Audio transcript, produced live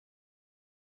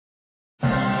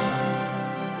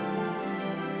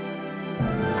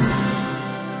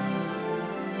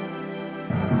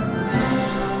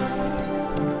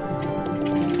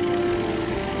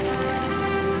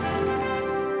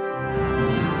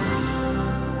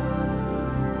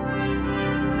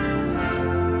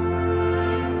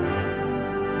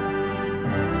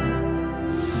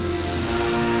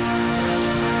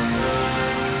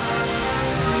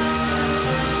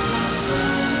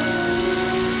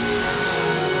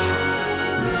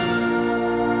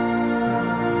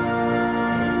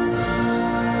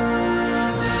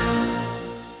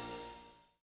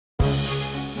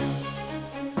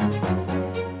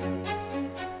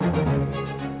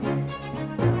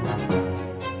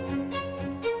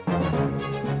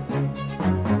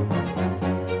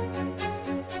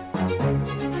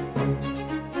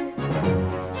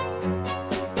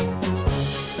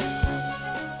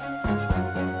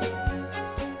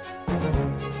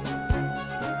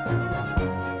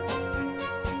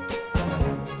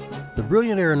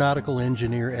brilliant aeronautical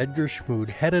engineer Edgar Schmood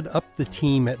headed up the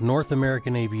team at North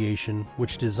American Aviation,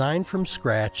 which designed from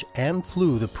scratch and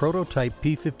flew the prototype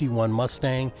P-51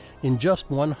 Mustang in just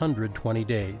 120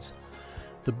 days.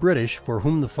 The British, for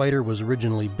whom the fighter was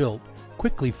originally built,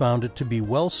 quickly found it to be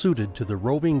well suited to the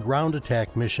roving ground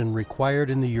attack mission required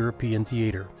in the European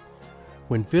theater.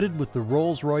 When fitted with the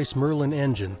Rolls-Royce Merlin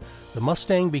engine, the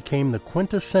Mustang became the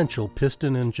quintessential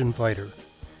piston engine fighter.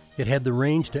 It had the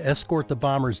range to escort the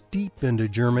bombers deep into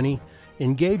Germany,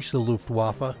 engage the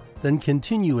Luftwaffe, then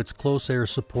continue its close air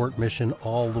support mission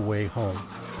all the way home.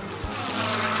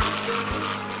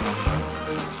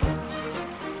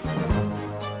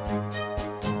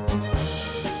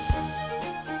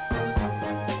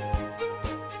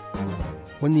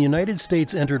 When the United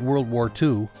States entered World War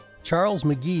II, Charles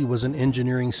McGee was an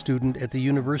engineering student at the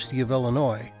University of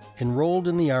Illinois, enrolled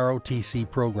in the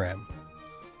ROTC program.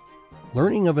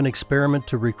 Learning of an experiment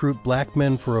to recruit black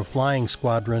men for a flying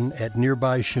squadron at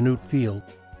nearby Chanute Field,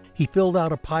 he filled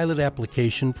out a pilot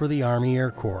application for the Army Air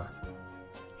Corps.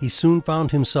 He soon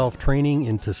found himself training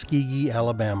in Tuskegee,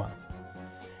 Alabama.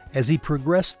 As he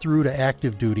progressed through to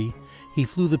active duty, he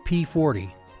flew the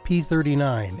P-40,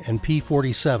 P-39, and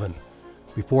P-47,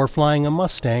 before flying a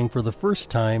Mustang for the first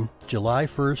time July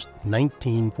 1,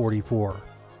 1944.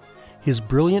 His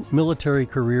brilliant military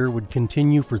career would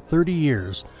continue for 30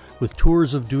 years with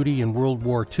tours of duty in World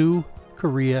War II,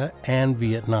 Korea, and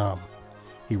Vietnam.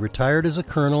 He retired as a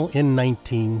colonel in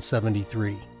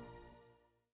 1973.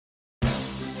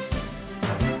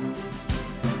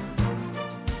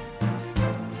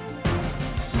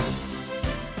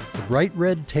 The bright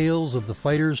red tails of the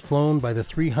fighters flown by the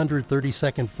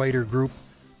 332nd Fighter Group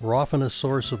were often a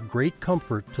source of great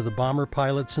comfort to the bomber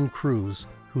pilots and crews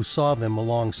who saw them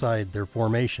alongside their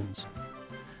formations.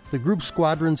 The group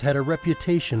squadrons had a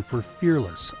reputation for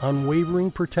fearless,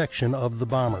 unwavering protection of the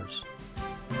bombers.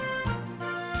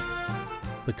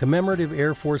 The commemorative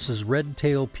Air Force's Red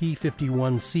Tail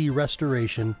P-51C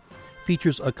restoration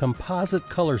features a composite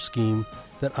color scheme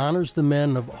that honors the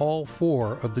men of all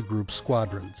four of the group's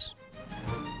squadrons.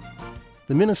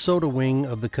 The Minnesota wing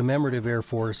of the commemorative Air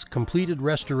Force completed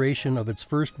restoration of its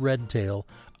first Red Tail,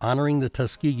 honoring the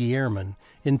Tuskegee Airmen,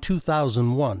 in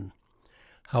 2001.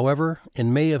 However,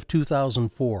 in May of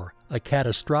 2004, a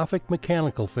catastrophic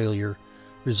mechanical failure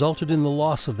resulted in the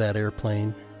loss of that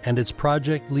airplane and its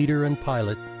project leader and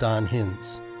pilot, Don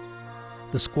Hinz.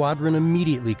 The squadron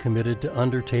immediately committed to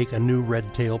undertake a new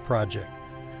Red Tail project.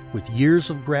 With years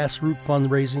of grassroots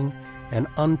fundraising and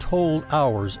untold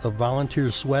hours of volunteer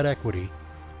sweat equity,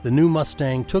 the new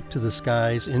Mustang took to the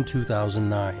skies in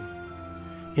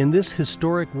 2009. In this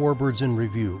historic Warbirds in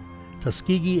Review,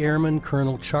 Tuskegee Airman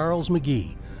Colonel Charles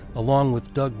McGee, along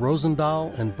with Doug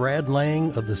Rozendahl and Brad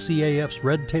Lang of the CAF's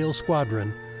Red Tail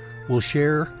Squadron, will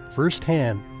share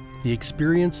firsthand the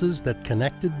experiences that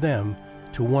connected them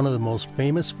to one of the most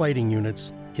famous fighting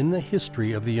units in the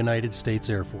history of the United States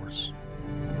Air Force.